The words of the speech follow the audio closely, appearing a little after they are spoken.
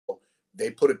they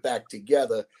put it back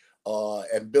together.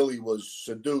 And Billy was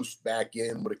seduced back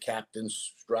in with a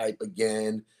captain's stripe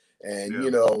again. And,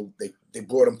 they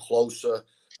brought him closer.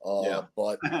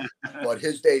 But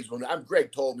his days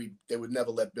Greg told me they would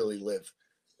never let Billy live,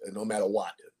 no matter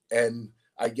what. And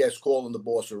I guess calling the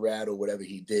boss a rat or whatever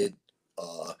he did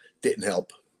didn't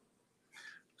help.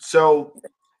 So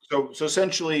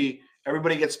essentially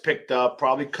everybody gets picked up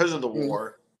probably because of the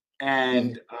war.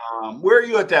 And where are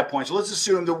you at that point? So let's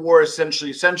assume the war is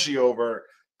essentially over.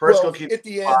 At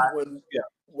the end,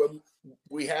 when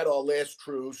we had our last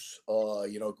truce,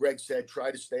 Greg said, try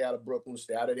to stay out of Brooklyn,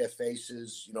 stay out of their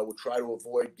faces. We'll try to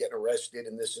avoid getting arrested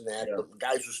and this and that. Yeah. But the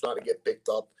guys were starting to get picked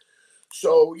up.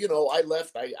 So, I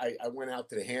left. I went out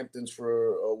to the Hamptons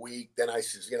for a week. Then I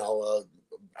says,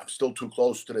 I'm still too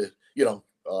close to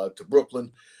to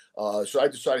Brooklyn. So I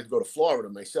decided to go to Florida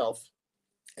myself.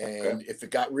 And if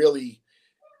it got really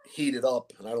heated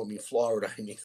up, and I don't mean Florida, I mean